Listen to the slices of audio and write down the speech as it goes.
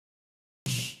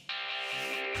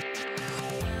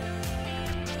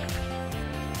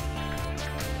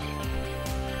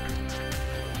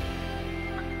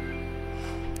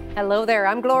Hello there,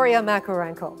 I'm Gloria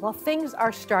Makarenko. Well, things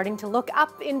are starting to look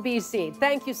up in BC.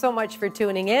 Thank you so much for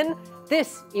tuning in.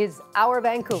 This is Our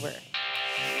Vancouver.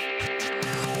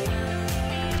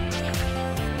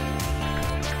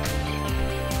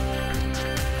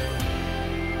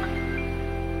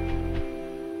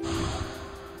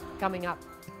 Coming up,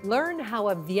 learn how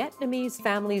a Vietnamese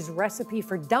family's recipe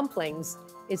for dumplings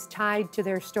is tied to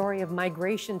their story of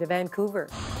migration to Vancouver,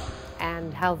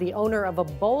 and how the owner of a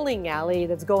bowling alley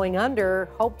that's going under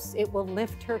hopes it will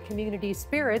lift her community's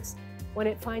spirits when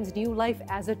it finds new life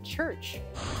as a church.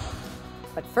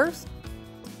 But first,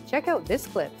 check out this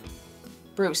clip.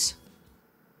 Bruce,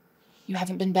 you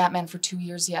haven't been Batman for 2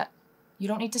 years yet. You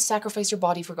don't need to sacrifice your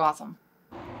body for Gotham.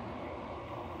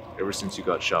 Ever since you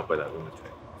got shot by that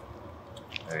lunatic,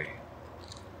 I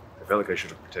felt like I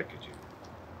should have protected you.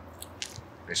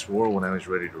 I swore when I was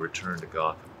ready to return to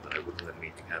Gotham that I wouldn't let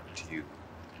anything happen to you,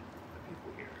 the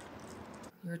people here.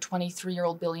 You're a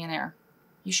 23-year-old billionaire.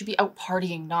 You should be out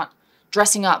partying, not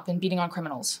dressing up and beating on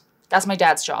criminals. That's my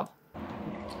dad's job.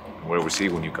 And where was he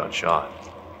when you got shot?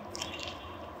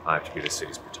 I have to be the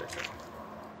city's protector.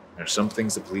 There's some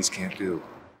things the police can't do.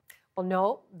 Well,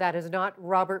 no, that is not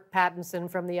Robert Pattinson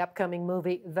from the upcoming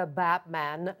movie The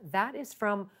Batman. That is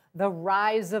from The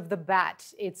Rise of the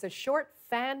Bat. It's a short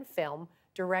fan film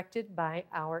directed by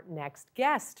our next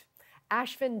guest.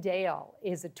 Ashvin Dayal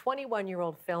is a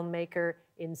 21-year-old filmmaker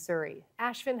in Surrey.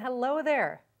 Ashvin, hello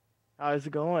there. How's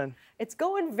it going? It's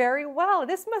going very well.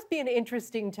 This must be an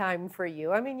interesting time for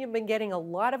you. I mean, you've been getting a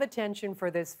lot of attention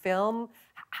for this film.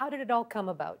 How did it all come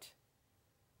about?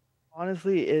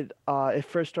 Honestly, it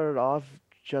first started off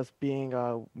just being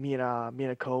me and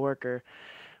a coworker.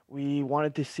 We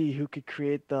wanted to see who could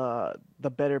create the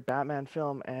better Batman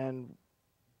film, and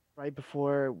right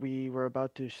before we were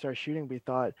about to start shooting, we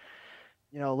thought,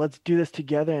 let's do this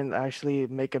together and actually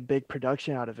make a big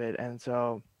production out of it. And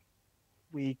so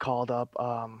we called up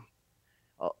all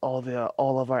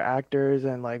of our actors,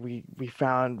 and we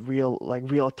found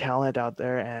real talent out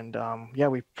there, and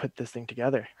we put this thing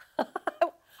together.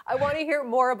 I want to hear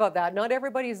more about that. Not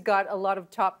everybody's got a lot of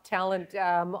top talent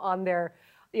on their,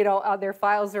 on their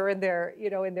files or in their,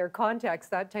 in their contacts,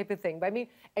 that type of thing. But I mean,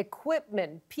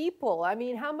 equipment, people. I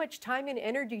mean, how much time and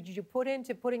energy did you put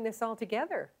into putting this all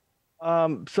together? I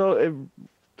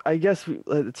guess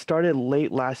it started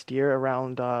late last year,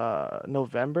 around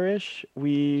November-ish.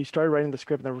 We started writing the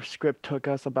script, and the script took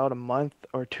us about a month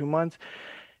or 2 months.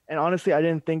 And honestly, I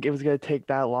didn't think it was going to take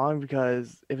that long,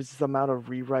 because it was just the amount of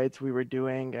rewrites we were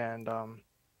doing, and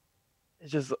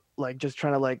it's just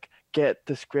trying to get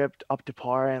the script up to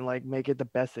par and make it the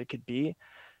best it could be.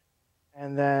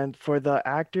 And then for the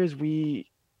actors, we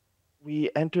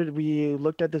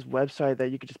looked at this website that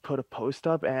you could just put a post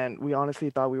up, and we honestly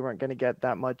thought we weren't going to get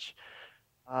that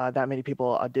many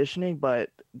people auditioning, but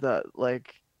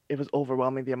it was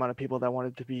overwhelming, the amount of people that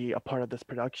wanted to be a part of this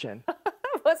production.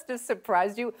 Must have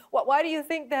surprised you. Why do you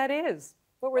think that is?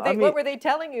 What were they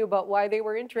telling you about why they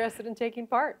were interested in taking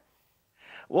part?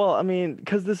 Well, I mean,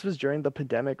 because this was during the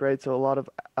pandemic, right? So a lot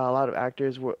of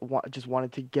actors just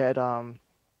wanted to get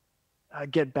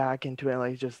back into it,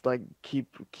 and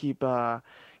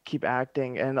keep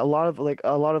acting. And a lot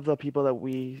of the people that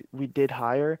we did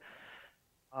hire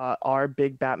are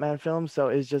big Batman films, so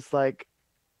it's just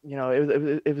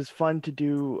it was fun to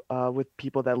do with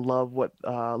people that love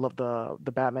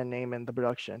the Batman name and the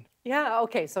production. Yeah,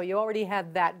 okay, so you already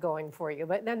had that going for you,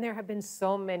 but then there have been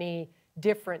so many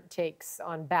different takes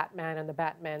on Batman and the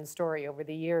Batman story over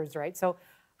the years, right? So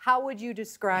how would you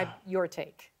describe your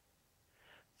take?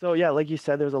 So yeah, like you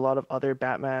said, there's a lot of other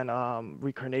Batman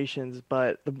reincarnations,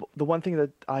 but the one thing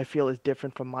that I feel is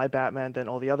different from my Batman than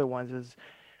all the other ones is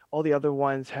all the other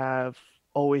ones have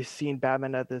always seen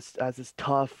Batman as this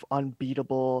tough,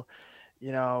 unbeatable,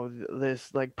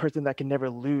 this person that can never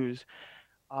lose.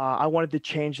 I wanted to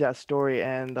change that story,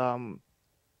 and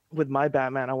with my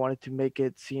Batman, I wanted to make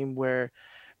it seem where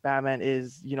Batman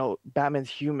is, Batman's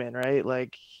human, right?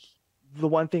 The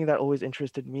one thing that always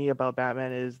interested me about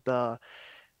Batman is the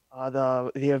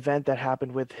event that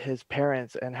happened with his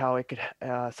parents and how it could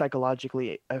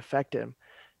psychologically affect him.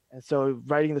 And so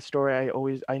writing the story,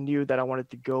 I knew that I wanted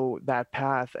to go that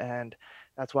path, and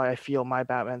that's why I feel my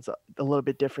Batman's a little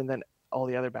bit different than all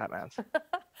the other Batmans.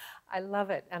 I love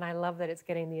it, and I love that it's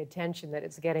getting the attention that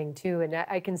it's getting too. And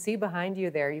I can see behind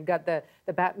you there, you've got the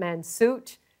Batman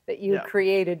suit that you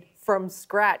created from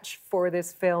scratch for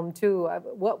this film too.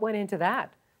 What went into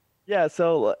that? Yeah,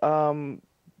 so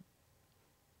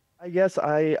I guess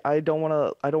I don't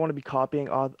want to be copying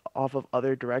off of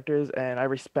other directors, and I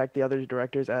respect the other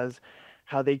directors as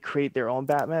how they create their own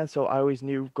Batman. So I always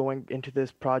knew going into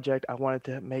this project, I wanted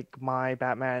to make my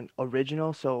Batman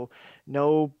original. So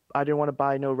no, I didn't want to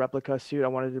buy no replica suit. I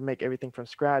wanted to make everything from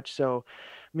scratch. So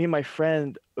me and my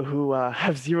friend who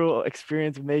have zero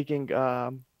experience making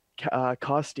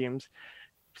costumes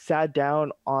sat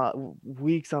down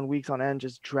weeks on end,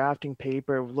 just drafting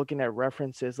paper, looking at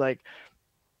references. Like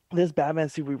this Batman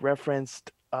suit, we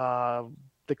referenced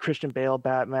the Christian Bale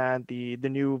Batman, the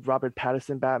new Robert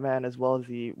Pattinson Batman, as well as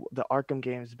the Arkham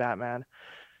games Batman,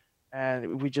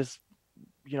 and we just,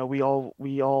 we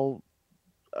all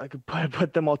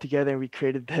put them all together and we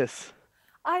created this.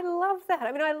 I love that.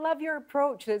 I mean, I love your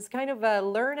approach. It's kind of a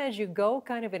learn as you go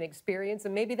kind of an experience,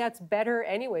 and maybe that's better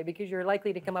anyway because you're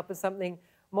likely to come up with something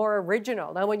more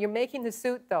original. Now, when you're making the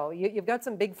suit, though, you've got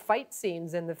some big fight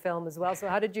scenes in the film as well. So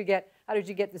how did you get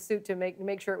the suit to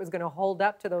make sure it was going to hold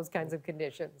up to those kinds of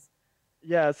conditions?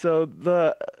 Yeah, so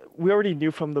we already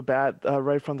knew from the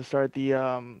right from the start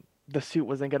the suit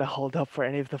wasn't going to hold up for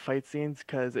any of the fight scenes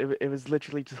because it was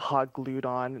literally just hot glued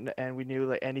on, and we knew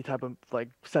like any type of like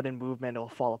sudden movement, it'll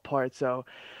fall apart. So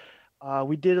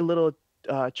we did a little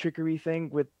trickery thing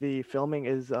with the filming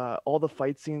is all the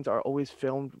fight scenes are always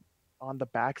filmed on the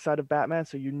back side of Batman,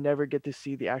 so you never get to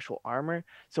see the actual armor.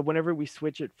 So whenever we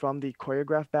switch it from the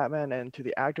choreographed Batman and to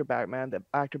the actor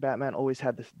Batman always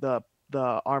had the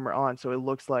armor on, so it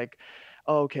looks like,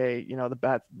 oh, okay,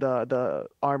 the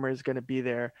armor is going to be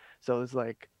there. So it's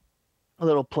like a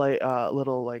little play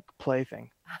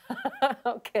thing.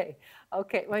 Okay.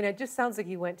 Well, it just sounds like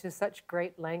you went to such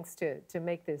great lengths to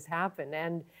make this happen.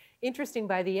 And interesting,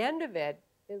 by the end of it,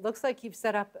 it looks like you've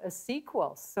set up a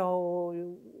sequel.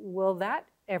 So will that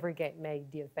ever get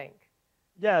made, do you think?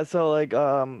 Yeah, so like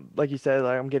you said,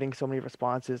 like I'm getting so many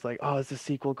responses like, oh, is the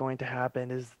sequel going to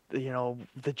happen? Is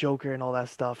the Joker and all that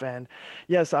stuff? And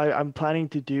yes, I'm planning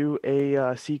to do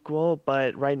a sequel,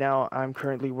 but right now I'm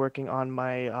currently working on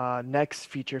my next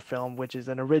feature film, which is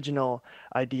an original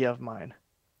idea of mine.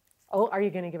 Oh, are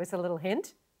you going to give us a little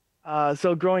hint?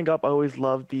 So growing up, I always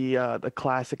loved the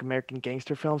classic American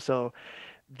gangster film. So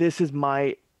this is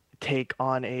my take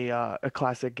on a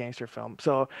classic gangster film.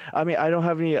 So I mean, I don't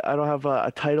have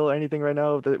a title or anything right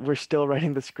now. We're still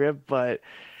writing the script, but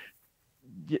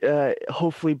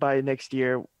hopefully by next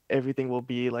year everything will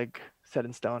be like set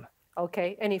in stone.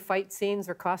 Okay. Any fight scenes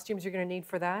or costumes you're going to need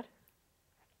for that?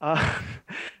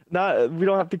 We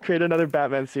don't have to create another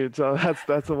Batman suit, so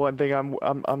that's the one thing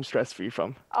I'm stress free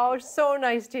from. Oh, so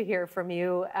nice to hear from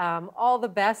you. All the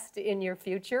best in your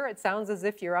future. It sounds as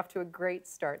if you're off to a great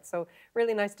start. So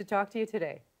really nice to talk to you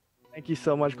today. Thank you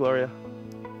so much, Gloria.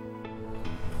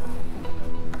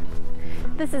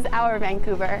 This is our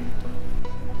Vancouver.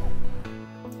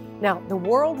 Now, the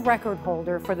world record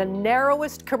holder for the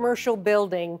narrowest commercial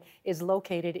building is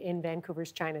located in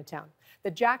Vancouver's Chinatown. The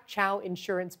Jack Chow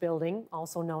Insurance Building,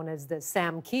 also known as the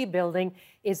Sam Key Building,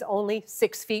 is only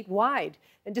 6 feet wide.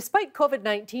 And despite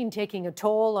COVID-19 taking a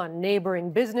toll on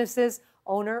neighboring businesses,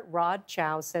 owner Rod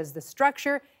Chow says the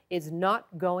structure is not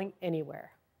going anywhere.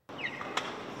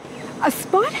 A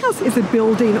spite house is a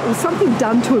building or something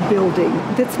done to a building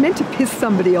that's meant to piss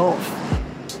somebody off.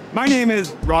 My name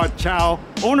is Rod Chow,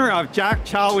 owner of Jack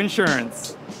Chow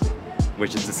Insurance,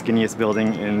 which is the skinniest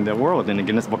building in the world in the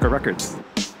Guinness Book of Records.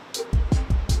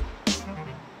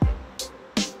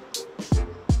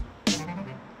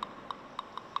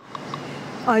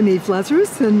 I'm Eve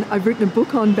Lazarus and I've written a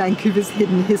book on Vancouver's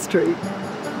hidden history.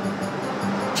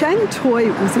 Chang Toi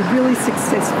was a really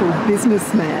successful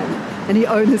businessman and he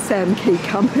owned the Sam Key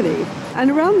company. And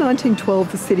around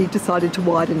 1912, the city decided to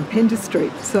widen Pender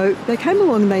Street. So they came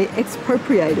along and they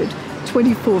expropriated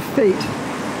 24 feet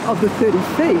of the 30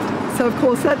 feet. So of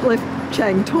course that left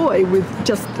Chang Toi with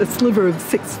just a sliver of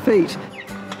 6 feet.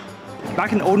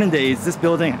 Back in the olden days, this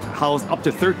building housed up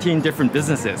to 13 different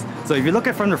businesses. So if you look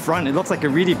at from the front, it looks like a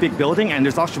really big building and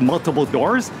there's actually multiple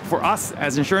doors. For us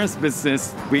as insurance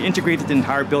business, we integrated the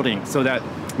entire building so that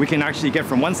we can actually get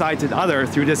from one side to the other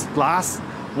through this glass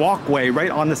walkway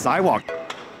right on the sidewalk.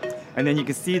 And then you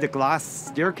can see the glass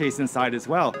staircase inside as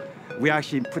well. We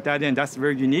actually put that in. That's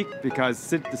very unique because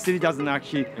the city doesn't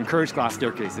actually encourage glass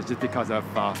staircases just because of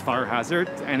fire hazard.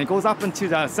 And it goes up into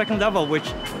the second level,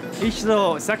 which each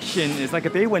little section is like a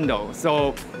bay window.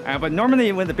 So, but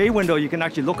normally with the bay window, you can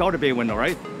actually look out a bay window,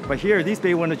 right? But here, these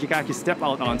bay windows, you can actually step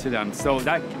out onto them. So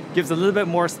that gives a little bit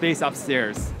more space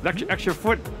upstairs. The extra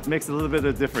foot makes a little bit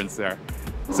of difference there.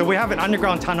 So we have an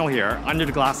underground tunnel here under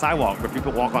the glass sidewalk where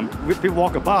people walk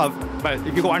above, but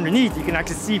if you go underneath, you can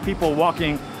actually see people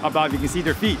walking above. You can see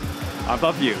their feet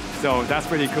above you. So that's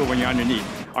pretty cool when you're underneath.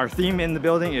 our theme in the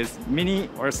building is mini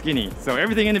or skinny. So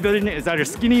everything in the building is either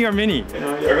skinny or mini. You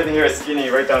know, everything here is skinny,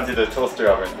 right down to the toaster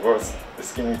oven, or the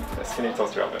skinny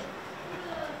toaster oven.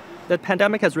 The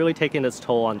pandemic has really taken its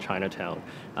toll on Chinatown.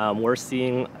 We're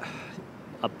seeing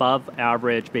above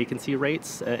average vacancy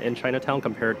rates in Chinatown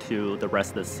compared to the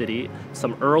rest of the city.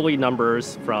 Some early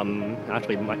numbers from,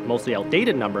 actually mostly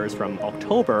outdated numbers from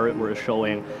October, were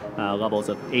showing levels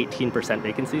of 18%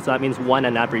 vacancy. So that means 1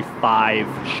 in every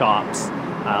 5 shops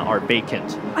are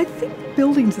vacant. I think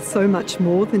buildings are so much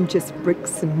more than just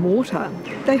bricks and mortar.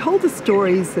 They hold the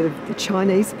stories of the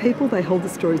Chinese people, they hold the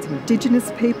stories of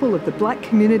Indigenous people, of the black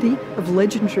community, of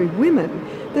legendary women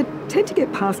that tend to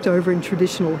get passed over in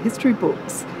traditional history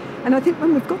books. And I think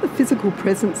when we've got the physical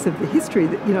presence of the history,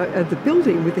 that, you know, of the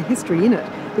building with the history in it,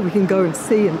 that we can go and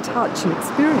see and touch and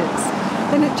experience,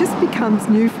 then it just becomes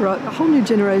new for a whole new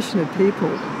generation of people.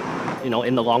 You know,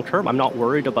 in the long term, I'm not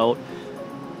worried about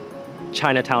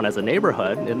Chinatown as a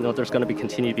neighborhood. You know, there's going to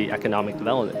continue to be economic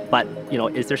development, but you know,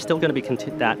 is there still going to be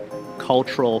that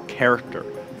cultural character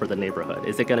for the neighborhood?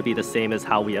 Is it going to be the same as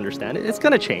how we understand it? It's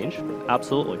going to change,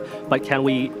 absolutely. But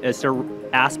is there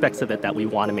aspects of it that we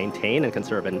want to maintain and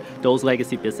conserve? And those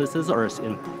legacy businesses are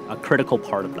a critical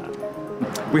part of that.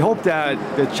 We hope that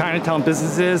the Chinatown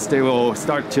businesses, they will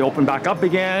start to open back up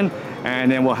again,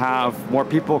 and then we'll have more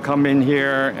people come in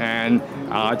here and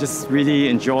just really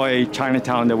enjoy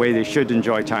Chinatown the way they should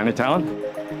enjoy Chinatown.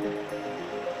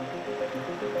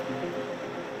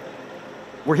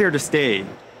 We're here to stay.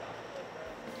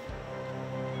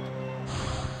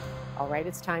 All right,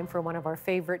 it's time for one of our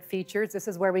favorite features. This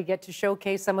is where we get to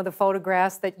showcase some of the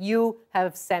photographs that you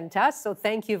have sent us. So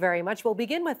thank you very much. We'll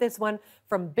begin with this one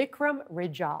from Bikram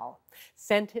Rijal.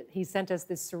 He sent us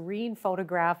this serene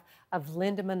photograph of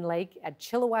Lindeman Lake at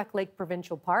Chilliwack Lake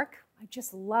Provincial Park. I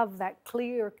just love that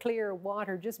clear, clear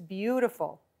water, just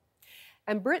beautiful.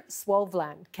 And Britt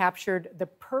Swovland captured the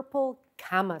purple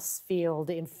camas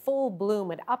field in full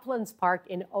bloom at Uplands Park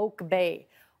in Oak Bay.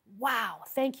 Wow,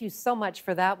 thank you so much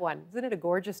for that one. Isn't it a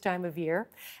gorgeous time of year?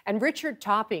 And Richard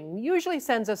Topping usually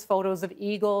sends us photos of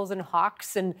eagles and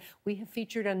hawks, and we have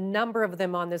featured a number of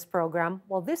them on this program.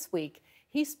 Well, this week,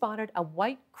 he spotted a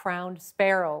white-crowned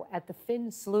sparrow at the Finn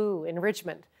Slough in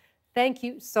Richmond. Thank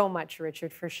you so much,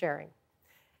 Richard, for sharing.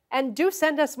 And do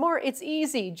send us more. It's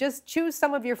easy. Just choose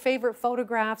some of your favorite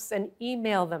photographs and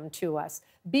email them to us.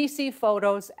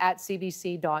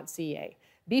 bcphotos@cbc.ca.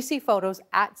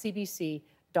 bcphotos@cbc.ca.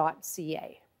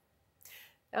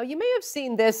 Now, you may have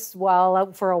seen this while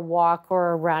out for a walk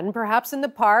or a run, perhaps in the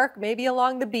park, maybe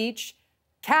along the beach.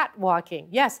 Cat walking.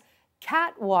 Yes,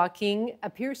 cat walking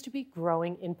appears to be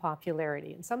growing in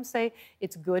popularity, and some say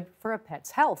it's good for a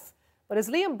pet's health. But as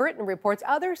Liam Britton reports,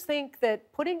 others think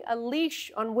that putting a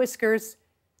leash on Whiskers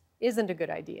isn't a good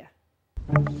idea.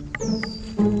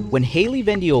 When Haley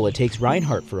Vendiola takes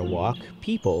Reinhardt for a walk,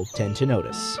 people tend to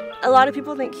notice. A lot of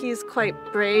people think he's quite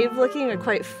brave looking or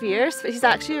quite fierce, but he's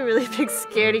actually a really big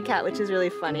scaredy cat, which is really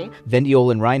funny.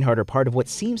 Vendiola and Reinhardt are part of what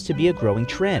seems to be a growing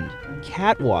trend,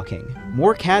 cat walking.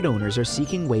 More cat owners are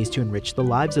seeking ways to enrich the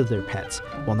lives of their pets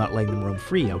while not letting them roam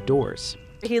free outdoors.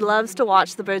 He loves to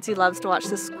watch the birds, he loves to watch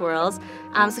the squirrels,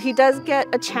 so he does get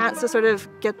a chance to sort of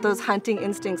get those hunting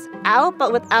instincts out,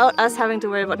 but without us having to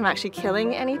worry about him actually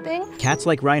killing anything. Cats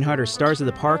like Reinhardt are stars of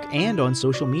the park and on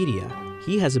social media.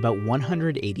 He has about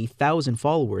 180,000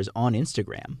 followers on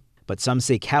Instagram. But some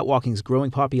say catwalking's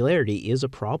growing popularity is a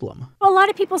problem. Well, a lot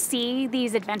of people see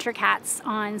these adventure cats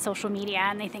on social media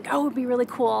and they think, oh, it would be really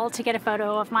cool to get a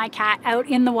photo of my cat out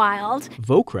in the wild.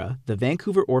 VOCRA, the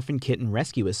Vancouver Orphan Kitten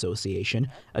Rescue Association,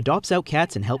 adopts out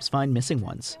cats and helps find missing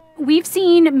ones. We've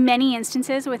seen many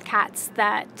instances with cats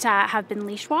that have been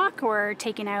leash walked or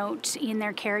taken out in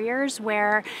their carriers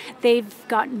where they've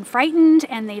gotten frightened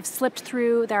and they've slipped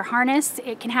through their harness.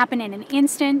 It can happen in an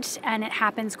instant and it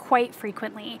happens quite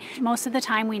frequently. Most of the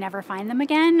time we never find them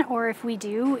again, or if we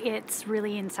do, it's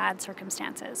really in sad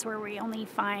circumstances where we only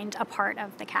find a part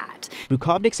of the cat.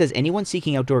 Bukovnik says anyone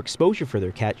seeking outdoor exposure for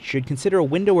their cat should consider a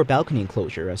window or balcony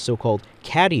enclosure, a so-called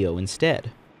catio,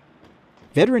 instead.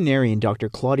 Veterinarian Dr.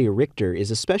 Claudia Richter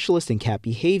is a specialist in cat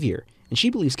behavior, and she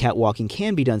believes cat walking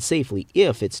can be done safely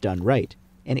if it's done right,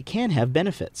 and it can have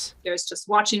benefits. There's just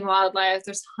watching wildlife,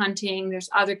 there's hunting, there's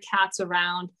other cats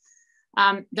around.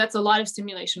 That's a lot of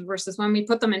stimulation versus when we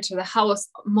put them into the house,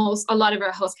 a lot of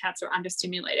our house cats are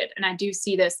understimulated. And I do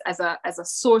see this as a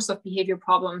source of behavior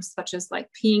problems, such as like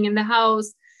peeing in the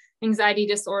house, anxiety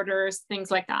disorders,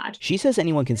 things like that. She says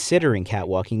anyone considering cat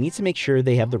walking needs to make sure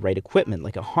they have the right equipment,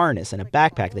 like a harness and a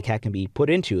backpack the cat can be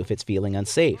put into if it's feeling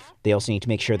unsafe. They also need to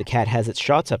make sure the cat has its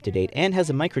shots up to date and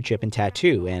has a microchip and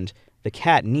tattoo, and The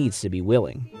cat needs to be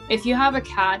willing. If you have a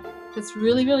cat that's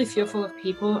really, really fearful of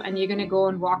people and you're going to go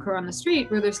and walk her on the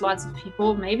street where there's lots of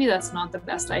people, maybe that's not the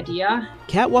best idea.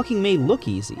 Cat walking may look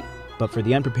easy, but for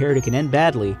the unprepared it can end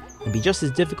badly and be just as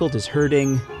difficult as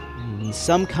herding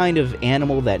some kind of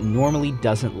animal that normally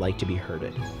doesn't like to be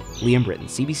herded. Liam Britton,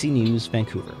 CBC News,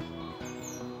 Vancouver.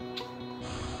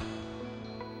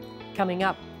 Coming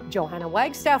up, Johanna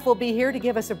Wagstaffe will be here to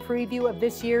give us a preview of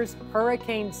this year's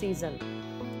hurricane season.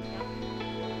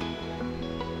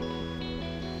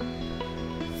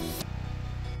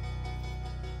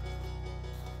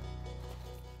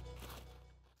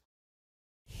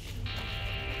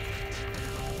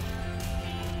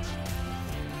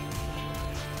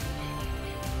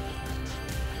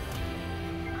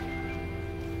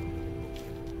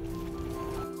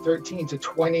 (13 to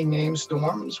 20 named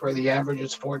storms, where the average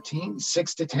is 14,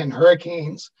 6 to 10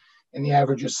 hurricanes, and the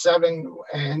average is 7,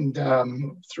 and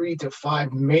 3 to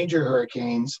 5 major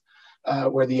hurricanes,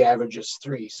 where the average is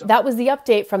 3. So that was the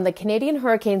update from the Canadian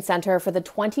Hurricane Centre for the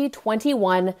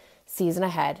 2021 season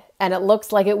ahead, and it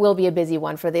looks like it will be a busy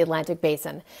one for the Atlantic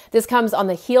Basin. This comes on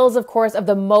the heels, of course, of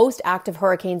the most active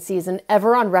hurricane season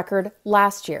ever on record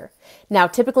last year. Now,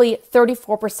 typically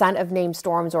 34% of named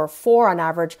storms, or 4 on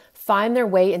average, find their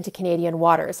way into Canadian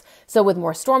waters. So with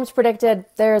more storms predicted,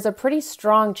 there's a pretty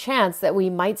strong chance that we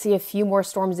might see a few more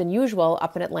storms than usual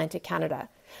up in Atlantic Canada.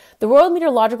 The World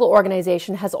Meteorological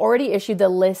Organization has already issued the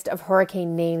list of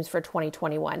hurricane names for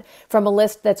 2021 from a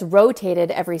list that's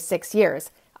rotated every 6 years.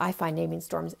 I find naming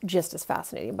storms just as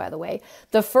fascinating, by the way.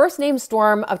 The first named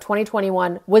storm of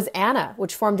 2021 was Anna,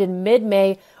 which formed in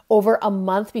mid-May, over a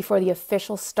month before the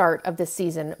official start of the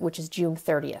season, which is June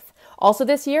 30th. Also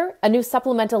this year, a new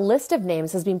supplemental list of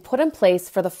names has been put in place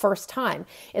for the first time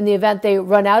in the event they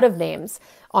run out of names.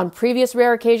 On previous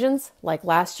rare occasions, like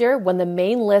last year, when the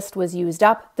main list was used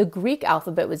up, the Greek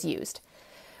alphabet was used.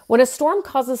 When a storm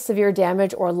causes severe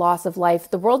damage or loss of life,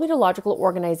 the World Meteorological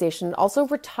Organization also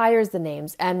retires the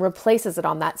names and replaces it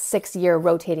on that 6-year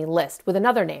rotating list with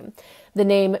another name. The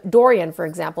name Dorian, for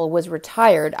example, was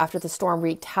retired after the storm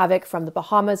wreaked havoc from the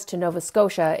Bahamas to Nova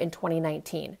Scotia in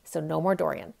 2019. So no more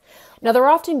Dorian. Now, there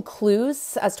are often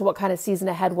clues as to what kind of season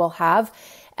ahead we'll have.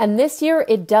 And this year,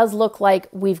 it does look like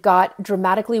we've got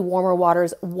dramatically warmer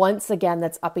waters once again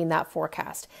that's upping that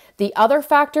forecast. The other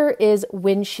factor is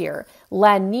wind shear.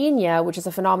 La Nina, which is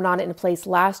a phenomenon in place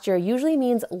last year, usually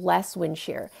means less wind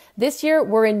shear. This year,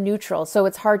 we're in neutral, so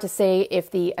it's hard to say if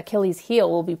the Achilles heel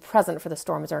will be present for the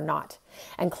storms or not.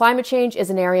 And climate change is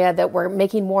an area that we're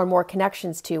making more and more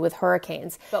connections to with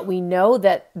hurricanes. But we know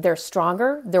that they're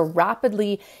stronger, they're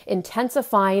rapidly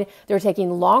intensifying, they're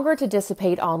taking longer to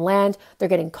dissipate on land, they're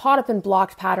getting caught up in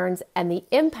blocked patterns, and the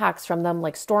impacts from them,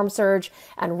 like storm surge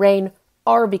and rain,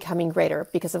 are becoming greater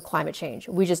because of climate change.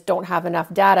 We just don't have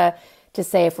enough data to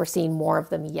say if we're seeing more of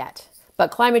them yet.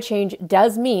 But climate change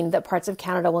does mean that parts of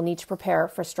Canada will need to prepare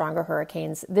for stronger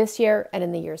hurricanes this year and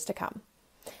in the years to come.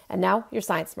 And now, you're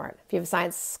Science Smart. If you have a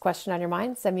science question on your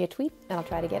mind, send me a tweet and I'll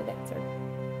try to get it answered.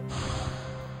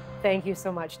 Thank you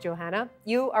so much, Johanna.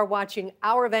 You are watching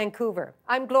Our Vancouver.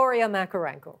 I'm Gloria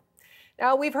Makarenko.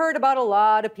 Now, we've heard about a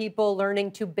lot of people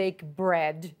learning to bake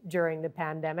bread during the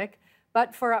pandemic,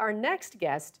 but for our next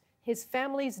guest, his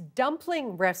family's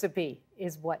dumpling recipe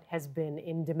is what has been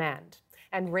in demand.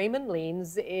 And Raymond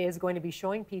Liens is going to be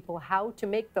showing people how to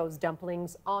make those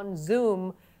dumplings on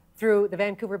Zoom through the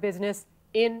Vancouver business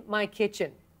In My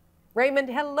Kitchen. Raymond,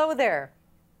 hello there.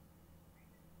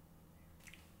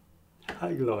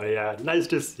 Hi, Gloria. Nice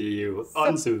to see you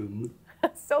on Zoom.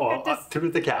 Good to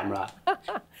through the camera.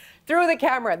 Through the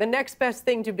camera, the next best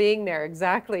thing to being there,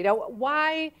 exactly. Now,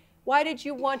 why did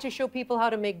you want to show people how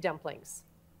to make dumplings?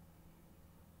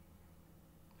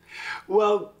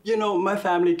 Well, you know, my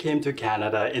family came to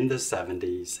Canada in the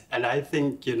 70s, and I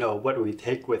think, you know, what we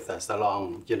take with us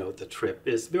along, you know, the trip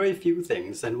is very few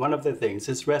things, and one of the things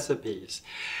is recipes.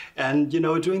 And, you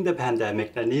know, during the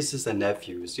pandemic, the nieces and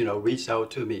nephews, you know, reached out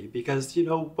to me because, you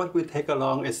know, what we take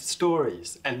along is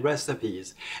stories and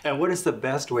recipes, and what is the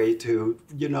best way to,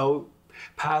 you know,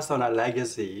 pass on a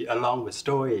legacy along with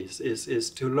stories is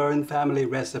to learn family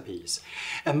recipes.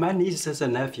 And my nieces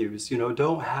and nephews, you know,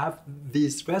 don't have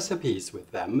these recipes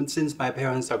with them since my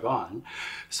parents are gone.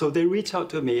 So they reach out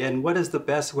to me, and what is the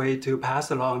best way to pass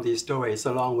along these stories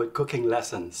along with cooking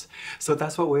lessons? So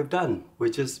that's what we've done. We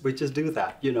just do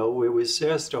that. You know, we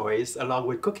share stories along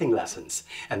with cooking lessons.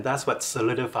 And that's what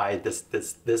solidified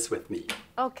this with me.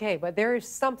 Okay, but there is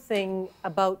something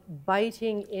about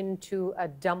biting into a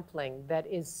dumpling that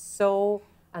is so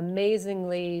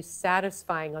amazingly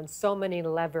satisfying on so many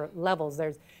levels.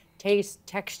 There's taste,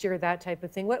 texture, that type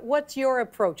of thing. What's your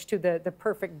approach to the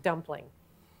perfect dumpling?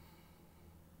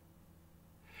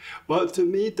 Well, to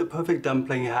me, the perfect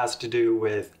dumpling has to do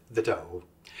with the dough.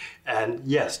 And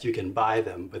yes, you can buy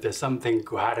them, but there's something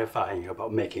gratifying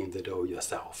about making the dough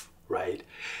yourself, right?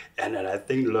 And I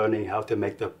think learning how to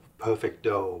make the perfect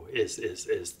dough is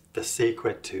the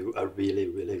secret to a really,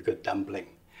 really good dumpling.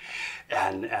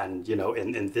 And you know,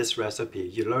 in this recipe,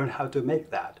 you learn how to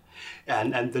make that.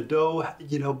 And the dough,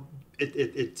 you know,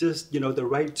 it just, you know, the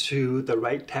right chew, the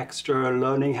right texture,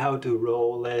 learning how to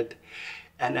roll it,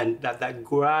 and that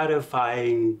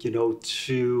gratifying, you know,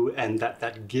 chew and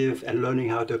that give and learning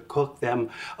how to cook them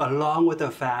along with the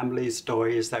family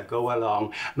stories that go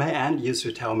along. My aunt used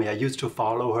to tell me, I used to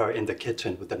follow her in the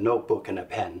kitchen with a notebook and a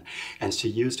pen. And she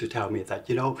used to tell me that,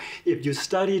 you know, if you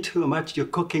study too much, your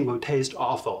cooking will taste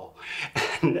awful.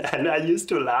 And I used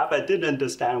to laugh. I didn't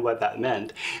understand what that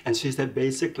meant. And she said,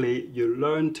 basically, you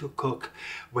learn to cook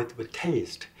with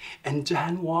taste. And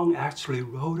Jan Wong actually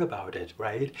wrote about it,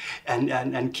 right?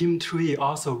 And Kim Thuy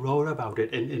also wrote about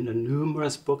it in the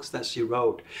numerous books that she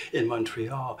wrote in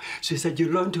Montreal. She said,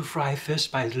 you learn to fry fish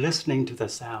by listening to the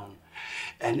sound.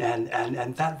 And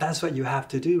that's what you have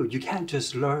to do. You can't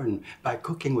just learn by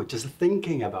cooking with just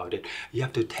thinking about it. You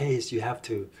have to taste, you have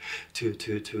to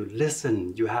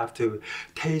listen, you have to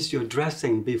taste your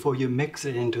dressing before you mix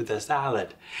it into the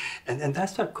salad. And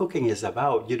that's what cooking is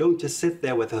about. You don't just sit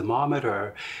there with a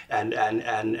thermometer and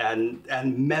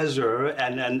measure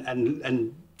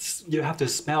and you have to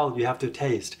smell, you have to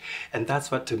taste. And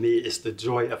that's what to me is the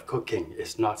joy of cooking.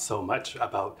 It's not so much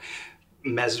about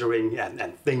measuring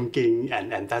and thinking,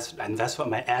 and that's what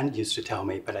my aunt used to tell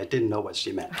me, but I didn't know what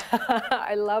she meant.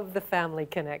 I love the family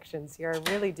connections here,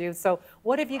 I really do. So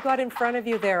what have you got in front of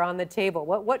you there on the table?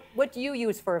 What do you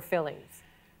use for fillings?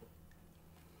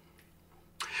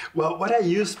 Well, what I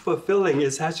use for filling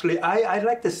is actually, I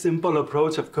like the simple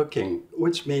approach of cooking,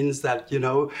 which means that, you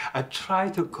know, I try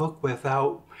to cook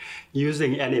without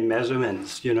using any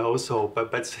measurements, you know, so,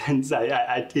 but since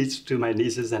I teach to my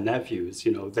nieces and nephews,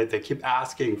 you know, they keep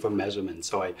asking for measurements,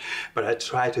 so but I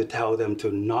try to tell them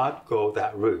to not go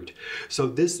that route. So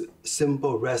this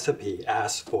simple recipe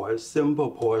asks for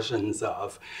simple portions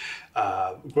of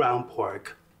ground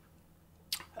pork,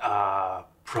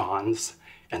 prawns,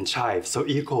 and chives, so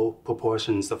equal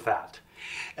proportions of that.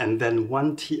 And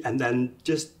then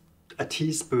just a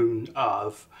teaspoon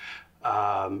of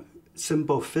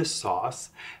simple fish sauce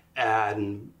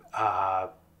and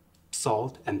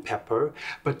salt and pepper,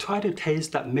 but try to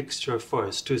taste that mixture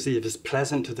first to see if it's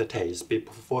pleasant to the taste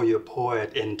before you pour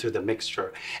it into the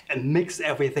mixture, and mix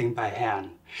everything by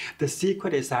hand. The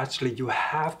secret is actually you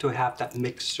have to have that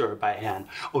mixture by hand.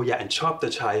 Oh yeah, and chop the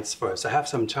chives first. I have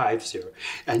some chives here.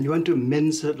 And you want to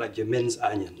mince it like you mince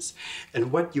onions. And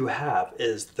what you have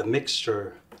is the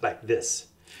mixture like this.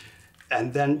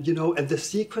 And then, you know, and the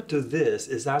secret to this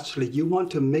is actually you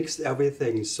want to mix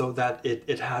everything so that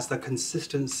it has the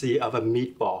consistency of a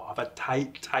meatball, of a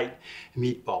tight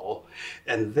meatball.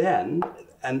 And then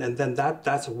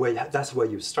that's where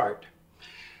you start.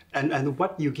 And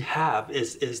what you have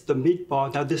is the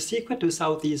meatball. Now, the secret to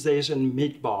Southeast Asian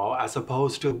meatball, as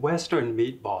opposed to Western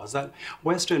meatballs, that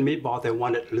Western meatball, they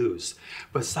want it loose.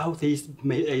 But Southeast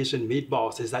Asian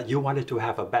meatballs is that you want it to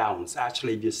have a bounce.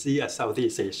 Actually, if you see a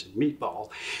Southeast Asian meatball,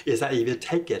 is that if you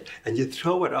take it and you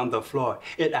throw it on the floor,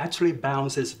 it actually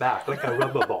bounces back like a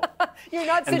rubber ball. You're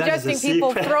not suggesting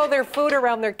people throw their food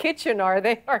around their kitchen, are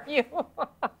they? Are you?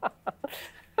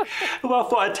 Well,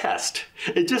 for a test.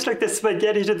 It's just like the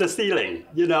spaghetti to the ceiling,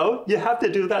 you know? You have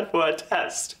to do that for a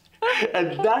test.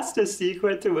 And that's the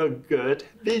secret to a good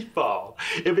meatball.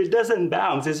 If it doesn't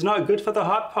bounce, it's not good for the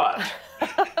hot pot.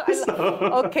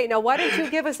 Okay, now why don't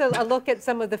you give us a look at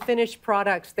some of the finished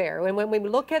products there? And when we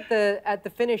look at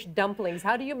the finished dumplings,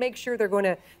 how do you make sure they're going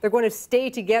to stay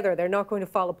together? They're not going to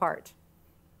fall apart.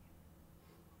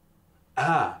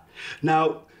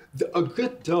 Now, a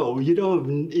good dough, you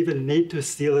don't even need to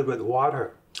seal it with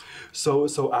water.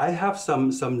 So I have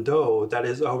some dough that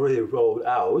is already rolled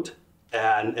out,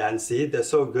 and see, they're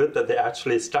so good that they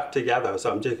actually stuck together.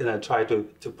 So I'm just gonna try to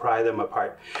pry them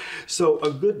apart. So a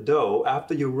good dough,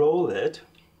 after you roll it,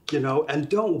 you know, and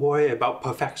don't worry about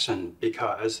perfection,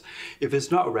 because if it's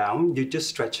not round, you just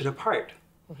stretch it apart.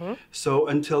 Mm-hmm. So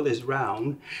until it's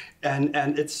round, and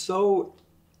it's so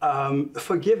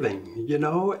forgiving, you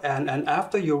know, and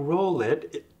after you roll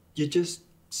it, you just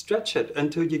stretch it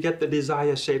until you get the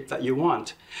desired shape that you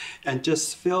want, and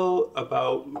just fill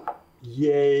about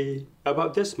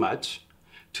this much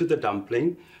to the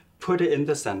dumpling, put it in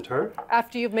the center.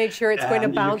 After you've made sure it's going to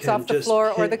bounce off the floor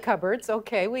or the cupboards.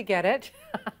 Okay, we get it.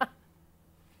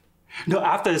 No,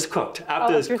 after it's cooked.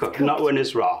 After it's cooked, not when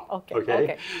it's raw. Okay.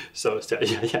 Okay. So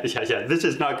yeah. This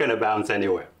is not gonna bounce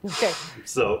anywhere. Okay.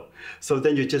 So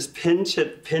then you just pinch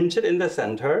it in the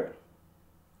center.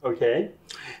 Okay.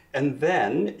 And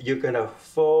then you're gonna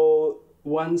fold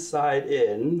one side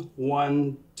in,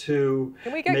 1, 2.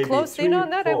 Can we get close in on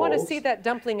that? I want to see that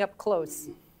dumpling up close.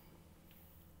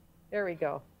 There we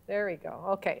go. There we go.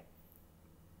 Okay.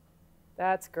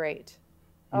 That's great.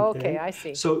 Okay, I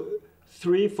see. So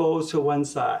 3 folds to one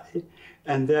side,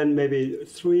 and then maybe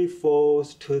 3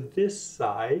 folds to this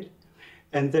side.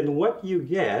 And then what you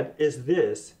get is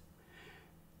this.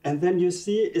 And then you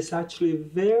see it's actually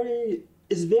very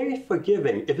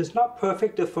forgiving. If it's not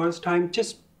perfect the first time,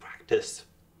 just practice.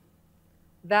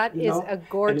 That is a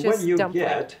gorgeous and what you dumpling.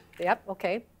 Get, yep,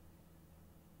 okay.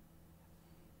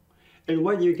 And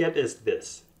what you get is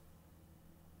this.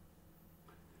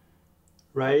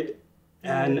 Right?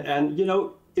 And you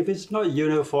know, if it's not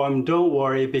uniform, don't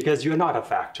worry, because you're not a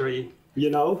factory, you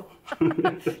know?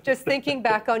 Just thinking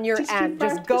back on your aunt,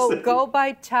 just go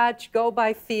by touch, go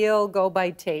by feel, go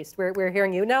by taste. We're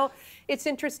hearing you. Now, it's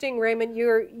interesting, Raymond,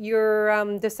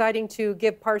 you're deciding to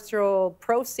give partial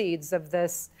proceeds of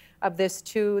this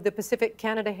to the Pacific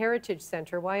Canada Heritage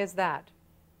Centre. Why is that?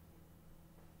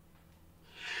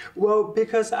 Well,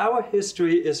 because our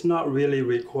history is not really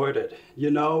recorded,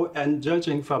 you know, and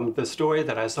judging from the story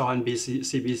that I saw on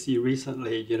CBC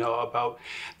recently, you know, about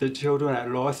the children at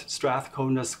North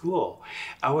Strathcona School,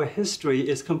 our history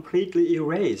is completely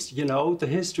erased, you know. The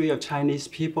history of Chinese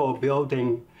people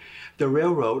building the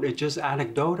railroad is just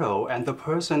anecdotal, and the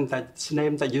person that's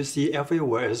name that you see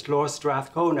everywhere is Lord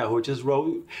Strathcona, who just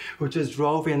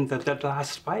drove in the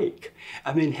last spike.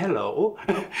 I mean, hello.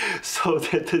 So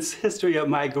that this history of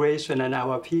migration and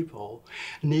our people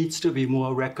needs to be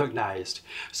more recognized.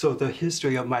 So the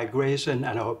history of migration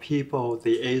and our people,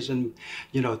 the Asian,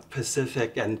 you know,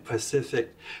 Pacific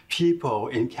people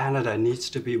in Canada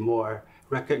needs to be more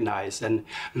recognized, and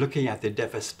looking at the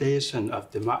devastation of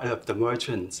the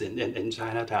merchants in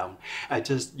Chinatown, I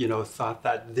just, you know, thought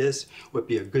that this would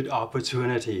be a good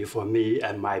opportunity for me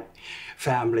and my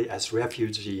family as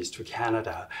refugees to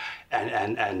Canada.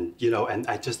 And you know, and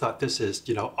I just thought this is,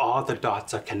 you know, all the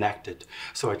dots are connected.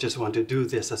 So I just want to do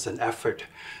this as an effort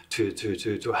to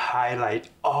highlight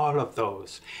all of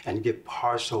those and give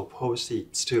partial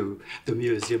proceeds to the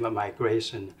Museum of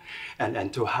Migration,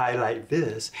 and to highlight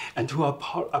this and to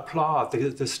applaud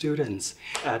the students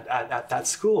at that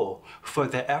school for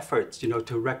their efforts, you know,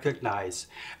 to recognize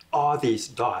all these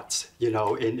dots, you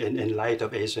know, in light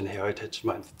of Asian Heritage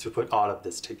Month, to put all of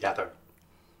this together.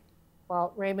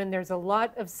 Well, Raymond, there's a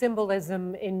lot of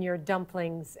symbolism in your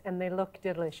dumplings, and they look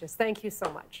delicious. Thank you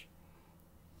so much.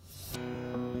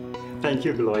 Thank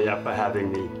you, Gloria, for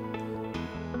having me.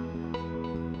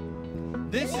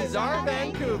 This is our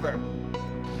Vancouver.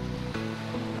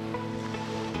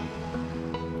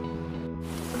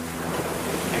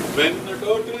 And when the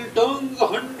turtle turns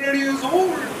 100 years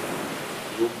old,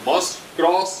 you must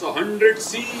cross 100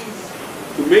 seas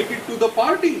to make it to the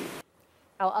party.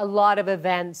 A lot of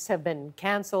events have been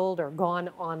canceled or gone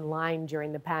online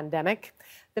during the pandemic.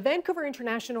 The Vancouver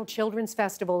International Children's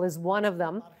Festival is one of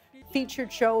them.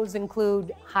 Featured shows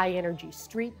include high-energy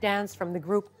street dance from the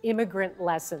group Immigrant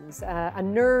Lessons, a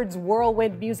Nerds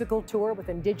Whirlwind musical tour with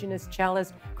Indigenous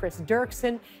cellist Chris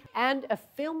Dirksen, and a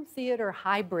film theater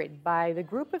hybrid by the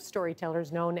group of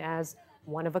storytellers known as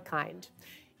One of a Kind.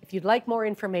 If you'd like more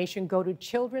information, go to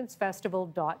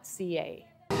childrensfestival.ca.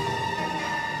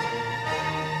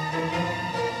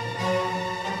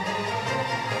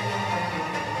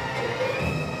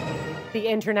 The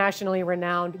internationally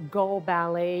renowned Go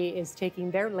Ballet is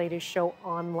taking their latest show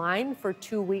online for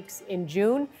 2 weeks in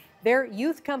June. Their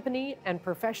youth company and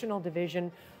professional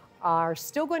division are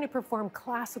still going to perform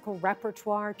classical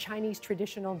repertoire, Chinese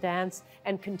traditional dance,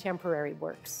 and contemporary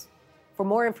works. For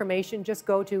more information, just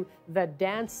go to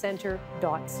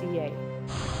thedancecenter.ca.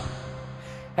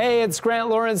 Hey, it's Grant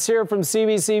Lawrence here from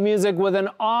CBC Music with an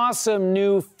awesome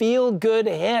new feel-good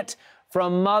hit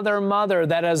from Mother Mother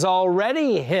that has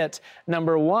already hit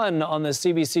 #1 on the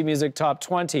CBC Music Top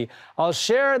 20. I'll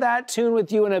share that tune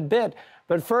with you in a bit,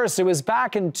 but first, it was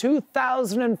back in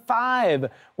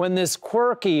 2005 when this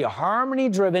quirky,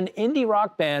 harmony-driven indie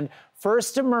rock band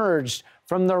first emerged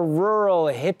from the rural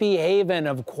hippie haven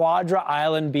of Quadra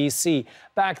Island, BC.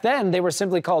 Back then, they were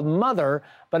simply called Mother,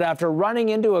 but after running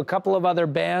into a couple of other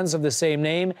bands of the same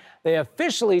name, they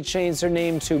officially changed their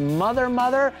name to Mother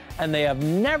Mother, and they have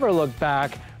never looked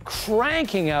back,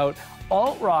 cranking out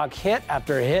alt-rock hit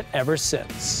after hit ever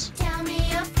since. Tell me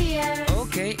your fears.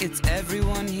 Okay, it's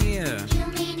everyone here. You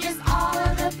mean just all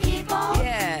of the people?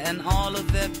 Yeah, and all of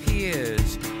their peers.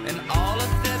 years, and all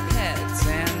of their pets,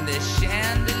 and their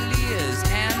chandeliers,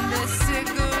 and their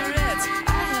cigarettes.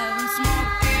 I haven't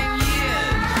smoked in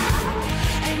years.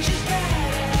 And you're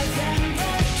better than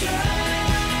the drugs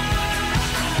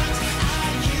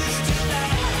I used to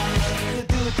love.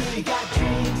 You got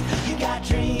dreams, you got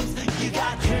dreams, you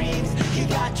got dreams, you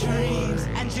got dreams,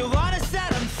 and you wanna set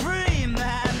them free,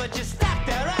 man, but you're stuck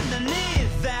there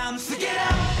underneath them. So get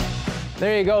up.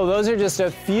 There you go. Those are just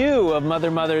a few of Mother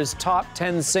Mother's top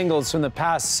 10 singles from the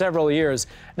past several years.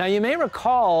 Now, you may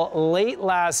recall late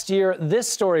last year this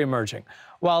story emerging.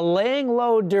 While laying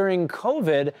low during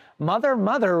COVID, Mother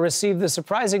Mother received the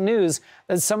surprising news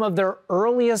that some of their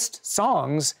earliest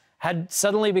songs had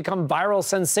suddenly become viral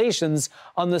sensations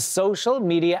on the social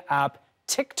media app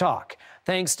TikTok,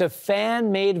 thanks to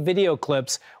fan-made video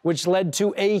clips, which led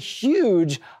to a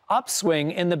huge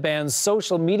upswing in the band's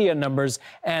social media numbers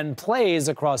and plays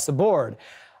across the board.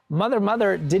 Mother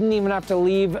Mother didn't even have to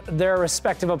leave their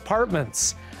respective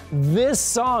apartments. This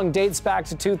song dates back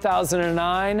to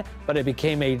 2009, but it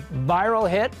became a viral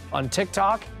hit on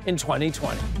TikTok in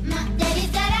 2020.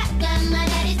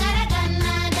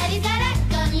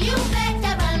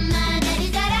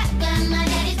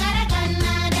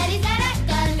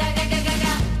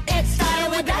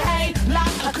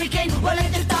 Well,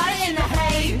 it started in the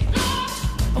hay.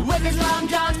 With his long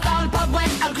johns on, pub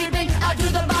went out creeping out to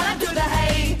the bottom to the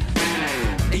hay.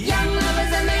 Young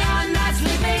lovers and they are not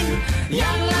sleeping.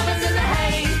 Young lovers in the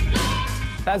hay.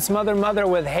 That's Mother Mother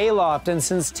with Hayloft, and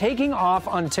since taking off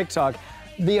on TikTok,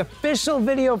 the official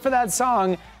video for that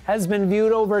song has been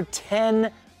viewed over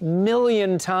 10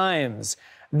 million times.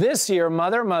 This year,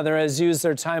 Mother Mother has used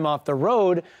their time off the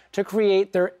road to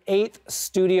create their 8th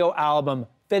studio album,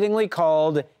 fittingly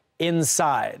called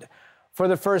Inside. For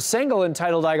the first single,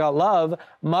 entitled I Got Love,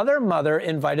 Mother Mother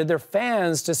invited their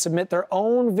fans to submit their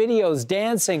own videos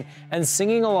dancing and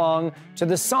singing along to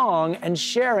the song and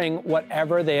sharing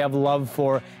whatever they have love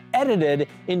for, edited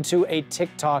into a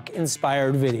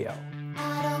TikTok-inspired video.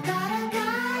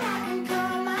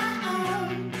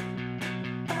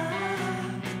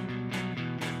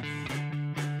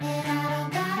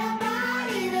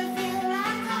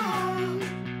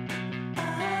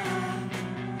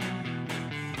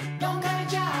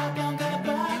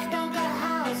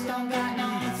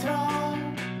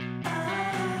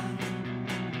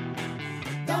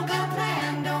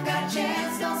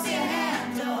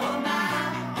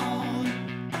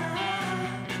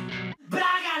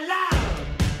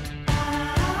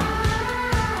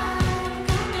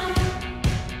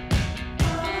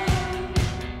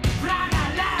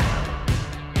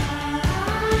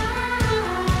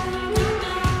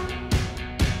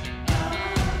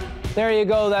 There you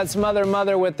go, that's Mother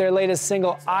Mother with their latest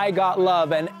single, I Got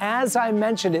Love. And as I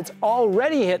mentioned, it's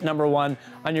already hit #1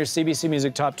 on your CBC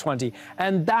Music Top 20.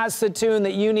 And that's the tune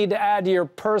that you need to add to your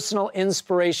personal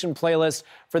inspiration playlist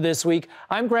for this week.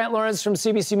 I'm Grant Lawrence from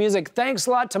CBC Music. Thanks a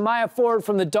lot to Maya Ford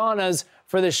from the Donnas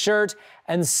for the shirt.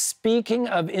 And speaking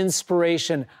of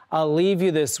inspiration, I'll leave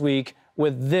you this week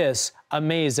with this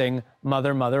amazing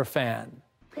Mother Mother fan.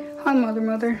 Hi, Mother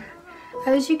Mother.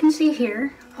 As you can see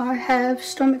here, I have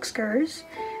stomach scars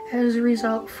as a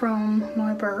result from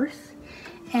my birth,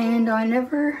 and I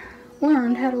never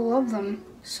learned how to love them.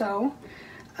 So,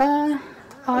 I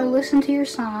listened to your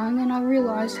song and I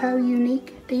realized how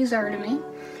unique these are to me.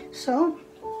 So,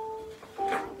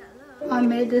 I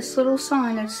made this little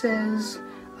sign that says,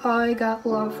 I got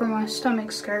love for my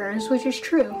stomach scars, which is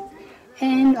true.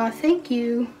 And I thank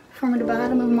you from the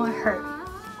bottom of my heart.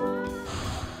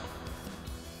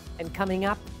 And coming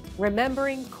up,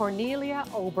 remembering Cornelia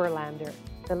Oberlander,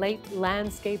 the late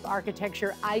landscape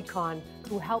architecture icon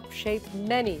who helped shape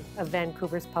many of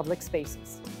Vancouver's public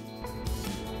spaces.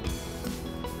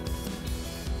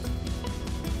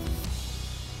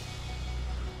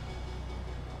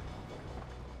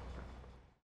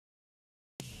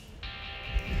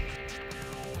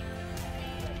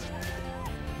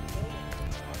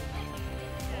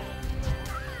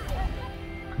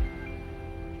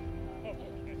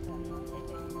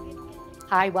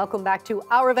 Hi, welcome back to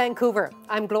Our Vancouver.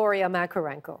 I'm Gloria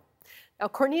Makarenko. Now,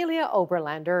 Cornelia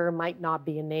Oberlander might not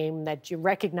be a name that you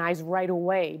recognize right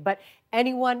away, but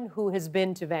anyone who has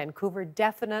been to Vancouver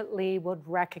definitely would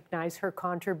recognize her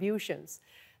contributions.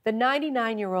 The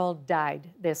 99-year-old died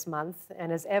this month,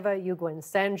 and as Eva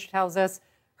Euguen-Senge tells us,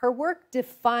 her work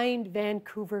defined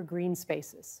Vancouver green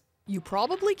spaces. You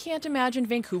probably can't imagine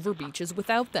Vancouver beaches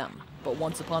without them, but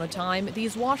once upon a time,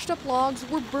 these washed-up logs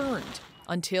were burned.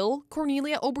 Until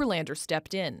Cornelia Oberlander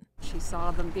stepped in. She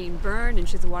saw them being burned and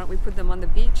she said, why don't we put them on the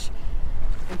beach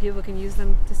and people can use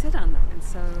them to sit on them. And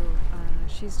so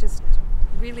she's just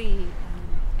really,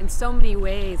 in so many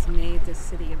ways, made this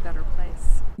city a better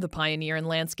place. The pioneer in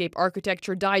landscape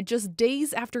architecture died just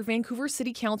days after Vancouver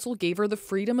City Council gave her the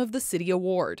Freedom of the City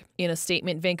Award. In a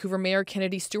statement, Vancouver Mayor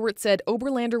Kennedy Stewart said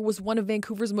Oberlander was one of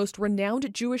Vancouver's most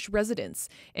renowned Jewish residents,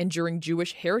 and during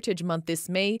Jewish Heritage Month this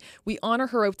May, we honor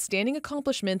her outstanding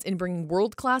accomplishments in bringing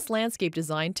world-class landscape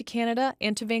design to Canada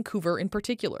and to Vancouver in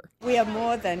particular. We are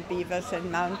more than beavers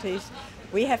and mounties.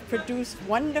 We have produced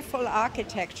wonderful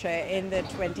architecture in the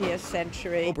 20th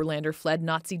century. Oberlander fled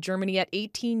Nazi Germany at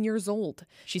 18 years old.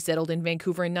 She settled in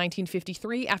Vancouver in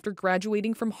 1953 after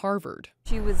graduating from Harvard.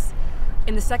 She was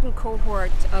in the second cohort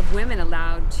of women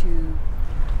allowed to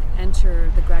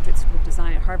enter the Graduate School of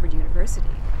Design at Harvard University.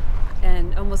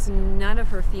 And almost none of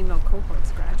her female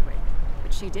cohorts graduated,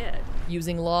 but she did.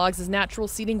 Using logs as natural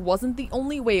seating wasn't the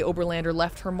only way Oberlander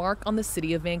left her mark on the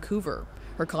city of Vancouver.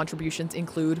 Her contributions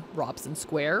include Robson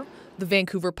Square, the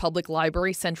Vancouver Public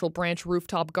Library Central Branch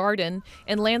rooftop garden,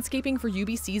 and landscaping for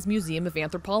UBC's Museum of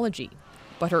Anthropology.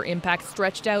 But her impact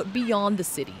stretched out beyond the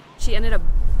city. She ended up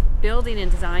building and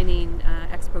designing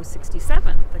Expo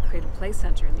 67, the Creative Play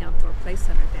Center and the Outdoor Play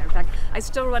Center there. In fact, I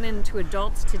still run into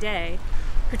adults today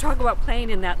who talk about playing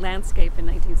in that landscape in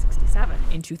 1967.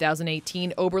 In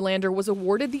 2018, Oberlander was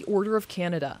awarded the Order of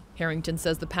Canada. Harrington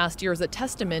says the past year is a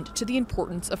testament to the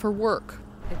importance of her work.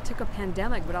 It took a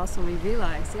pandemic, but also we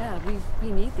realized, yeah,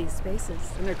 we need these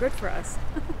spaces and they're good for us.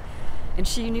 And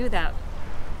she knew that.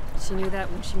 She knew that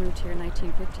when she moved here in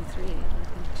 1953. And I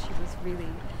think she was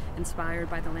really inspired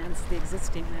by the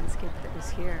existing landscape that was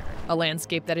here. A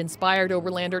landscape that inspired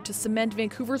Oberlander to cement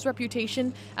Vancouver's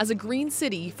reputation as a green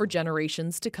city for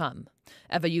generations to come.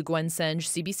 Eva Uguen-Senge,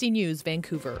 CBC News,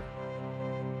 Vancouver.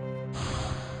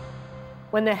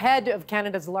 When the head of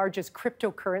Canada's largest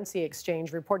cryptocurrency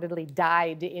exchange reportedly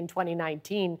died in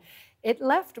 2019, it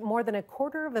left more than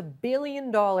 $250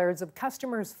 million of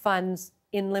customers' funds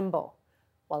in limbo.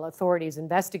 While authorities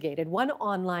investigated, one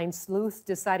online sleuth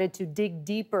decided to dig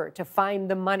deeper to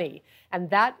find the money. And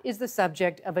that is the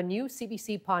subject of a new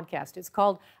CBC podcast. It's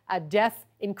called A Death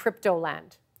in Crypto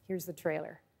Land. Here's the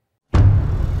trailer.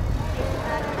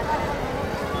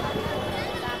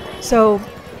 So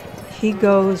he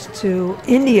goes to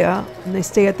India and they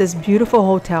stay at this beautiful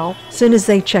hotel. As soon as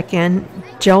they check in,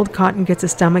 Gerald Cotton gets a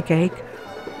stomach ache.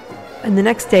 And the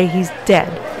next day he's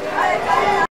dead.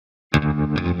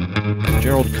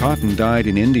 Gerald Cotton died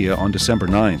in India on December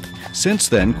 9th. Since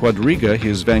then, Quadriga,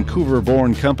 his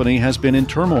Vancouver-born company, has been in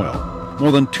turmoil.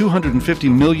 More than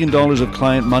 $250 million of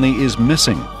client money is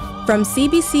missing. From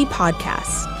CBC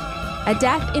Podcasts, A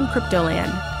Death in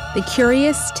Cryptoland, the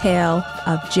curious tale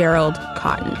of Gerald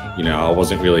Cotton. You know, I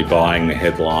wasn't really buying the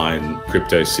headline,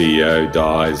 crypto CEO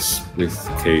dies with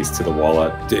keys to the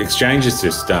wallet. The exchanges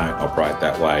just don't operate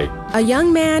that way. A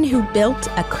young man who built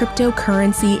a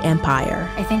cryptocurrency empire.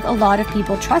 I think a lot of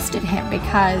people trusted him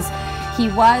because he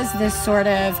was this sort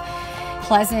of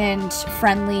pleasant,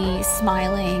 friendly,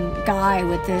 smiling guy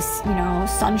with this,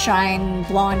 sunshine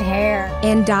blonde hair.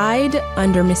 And died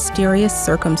under mysterious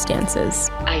circumstances.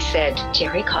 I said,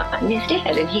 Jerry Cotton is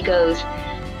dead. And he goes,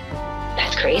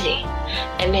 that's crazy.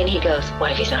 And then he goes,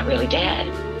 what if he's not really dead?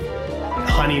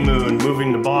 Honeymoon,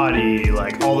 moving the body,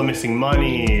 like all the missing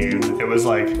money. It was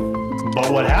like,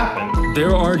 but what happened?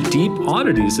 There are deep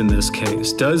oddities in this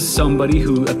case. Does somebody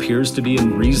who appears to be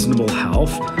in reasonable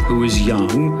health, who is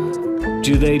young,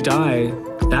 do they die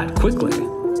that quickly?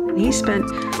 He spent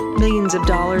millions of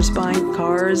dollars buying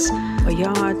cars, a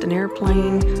yacht, an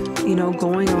airplane,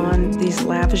 going on these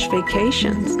lavish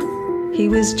vacations. He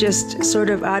was just sort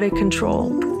of out of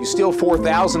control. You steal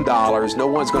 $4,000, no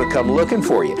one's going to come looking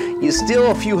for you. You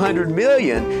steal a few $100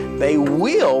 million, they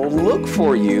will look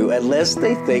for you unless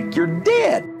they think you're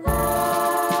dead.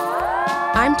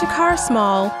 I'm Takara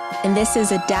Small, and this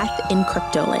is A Death in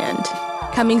Cryptoland.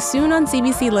 Coming soon on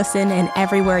CBC Listen and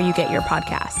everywhere you get your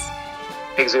podcasts.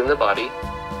 Exhume the body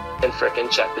and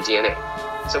frickin' check the DNA.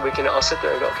 So we can all sit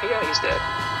there and go, okay, yeah, he's dead.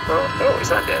 Well, no, he's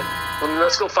not dead. Well, then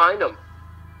let's go find him.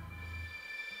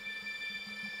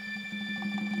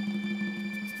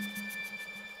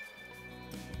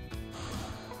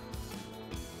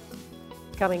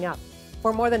 Coming up,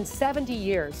 for more than 70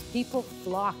 years, people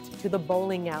flocked to the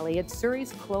bowling alley at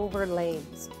Surrey's Clover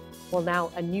Lanes. Well,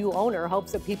 now a new owner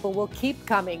hopes that people will keep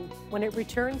coming when it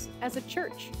returns as a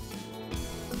church.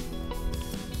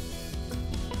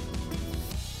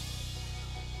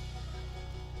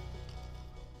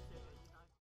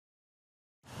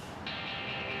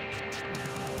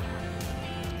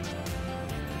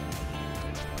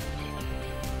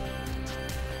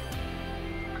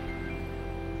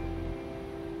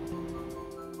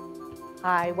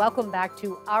 Hi, welcome back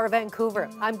to Our Vancouver.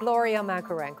 I'm Gloria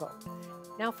Makarenko.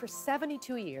 Now, for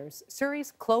 72 years,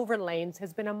 Surrey's Clover Lanes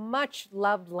has been a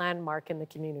much-loved landmark in the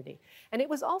community. And it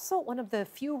was also one of the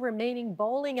few remaining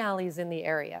bowling alleys in the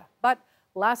area. But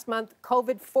last month,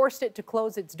 COVID forced it to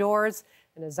close its doors.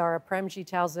 And as Zara Premji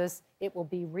tells us, it will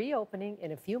be reopening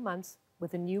in a few months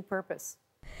with a new purpose.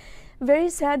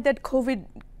 Very sad that COVID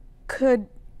could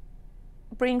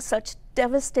bring such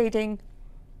devastating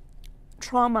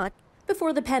trauma.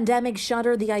 Before the pandemic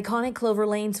shuttered the iconic Clover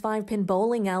Lanes 5-pin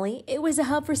bowling alley, it was a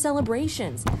hub for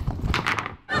celebrations,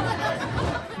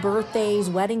 birthdays,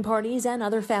 wedding parties, and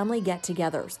other family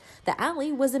get-togethers. The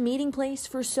alley was a meeting place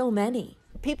for so many.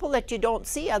 People that you don't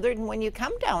see other than when you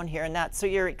come down here and that, so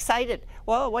you're excited.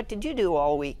 Well, what did you do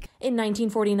all week? In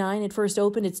 1949, it first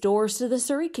opened its doors to the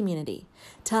Surrey community.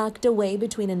 Tucked away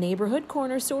between a neighborhood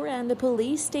corner store and a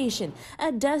police station,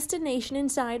 a destination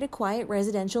inside a quiet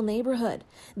residential neighborhood.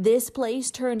 This place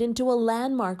turned into a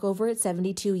landmark over its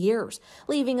 72 years,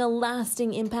 leaving a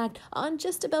lasting impact on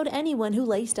just about anyone who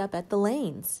laced up at the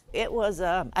lanes. It was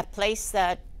a place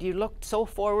that you looked so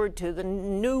forward to the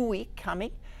new week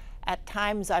coming. At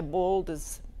times I bowled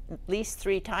at least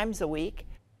 3 times a week.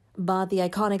 But the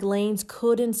iconic lanes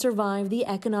couldn't survive the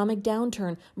economic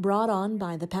downturn brought on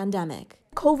by the pandemic.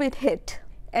 COVID hit,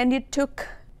 and it took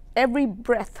every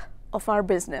breath of our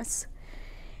business,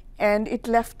 and it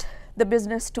left the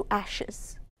business to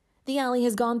ashes. The alley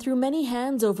has gone through many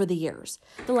hands over the years.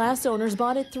 The last owners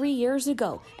bought it 3 years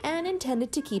ago and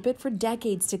intended to keep it for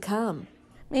decades to come.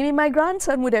 Maybe my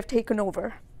grandson would have taken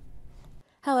over.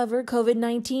 However,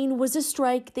 COVID-19 was a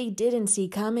strike they didn't see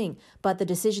coming, but the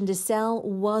decision to sell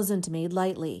wasn't made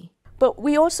lightly. But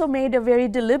we also made a very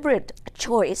deliberate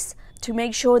choice to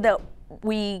make sure that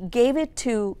we gave it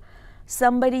to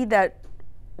somebody that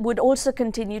would also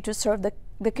continue to serve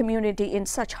the community in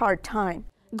such hard time.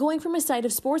 Going from a site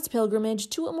of sports pilgrimage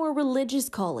to a more religious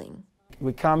calling.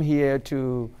 We come here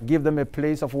to give them a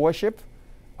place of worship,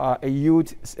 a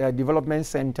youth development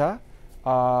center,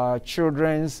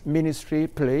 children's ministry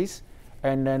place,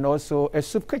 and then also a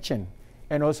soup kitchen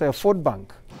and also a food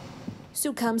bank.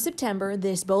 So come September,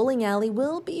 this bowling alley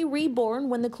will be reborn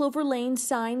when the Clover Lane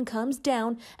sign comes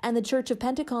down and the Church of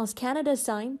Pentecost Canada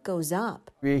sign goes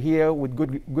up. We're here with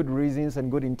good reasons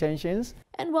and good intentions.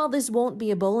 And while this won't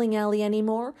be a bowling alley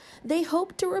anymore, they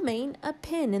hope to remain a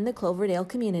pin in the Cloverdale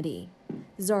community.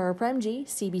 Zara Premji,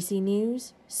 CBC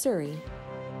News, Surrey.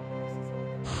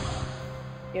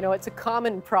 You know, it's a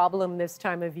common problem this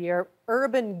time of year.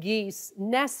 Urban geese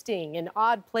nesting in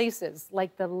odd places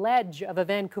like the ledge of a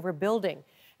Vancouver building.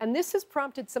 And this has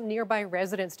prompted some nearby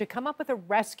residents to come up with a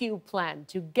rescue plan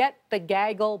to get the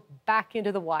gaggle back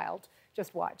into the wild.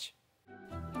 Just watch.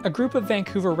 A group of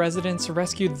Vancouver residents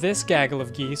rescued this gaggle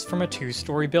of geese from a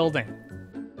 2-story building.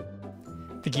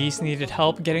 The geese needed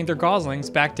help getting their goslings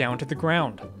back down to the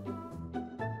ground.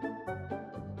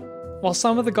 While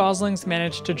some of the goslings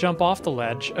managed to jump off the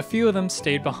ledge, a few of them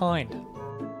stayed behind.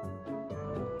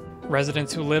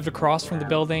 Residents who lived across from the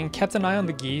building kept an eye on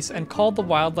the geese and called the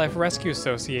Wildlife Rescue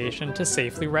Association to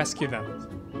safely rescue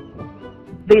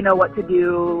them. They know what to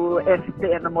do if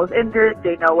the animal's injured.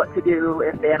 They know what to do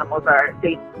if the animals are.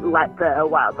 They let the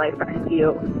Wildlife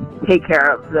Rescue take care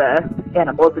of the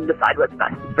animals and decide what's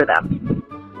best for them.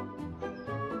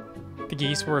 The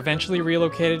geese were eventually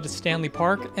relocated to Stanley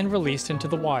Park and released into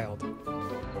the wild.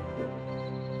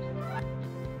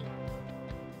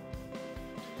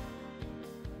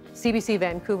 CBC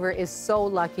Vancouver is so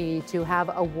lucky to have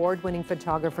award-winning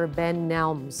photographer Ben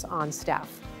Nelms on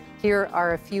staff. Here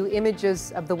are a few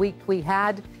images of the week we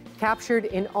had, captured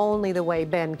in only the way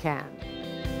Ben can.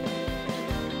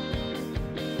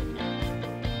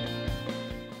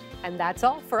 And that's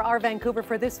all for Our Vancouver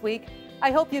for this week. I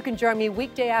hope you can join me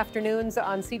weekday afternoons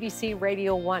on CBC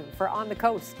Radio 1 for On the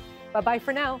Coast. Bye-bye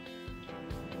for now.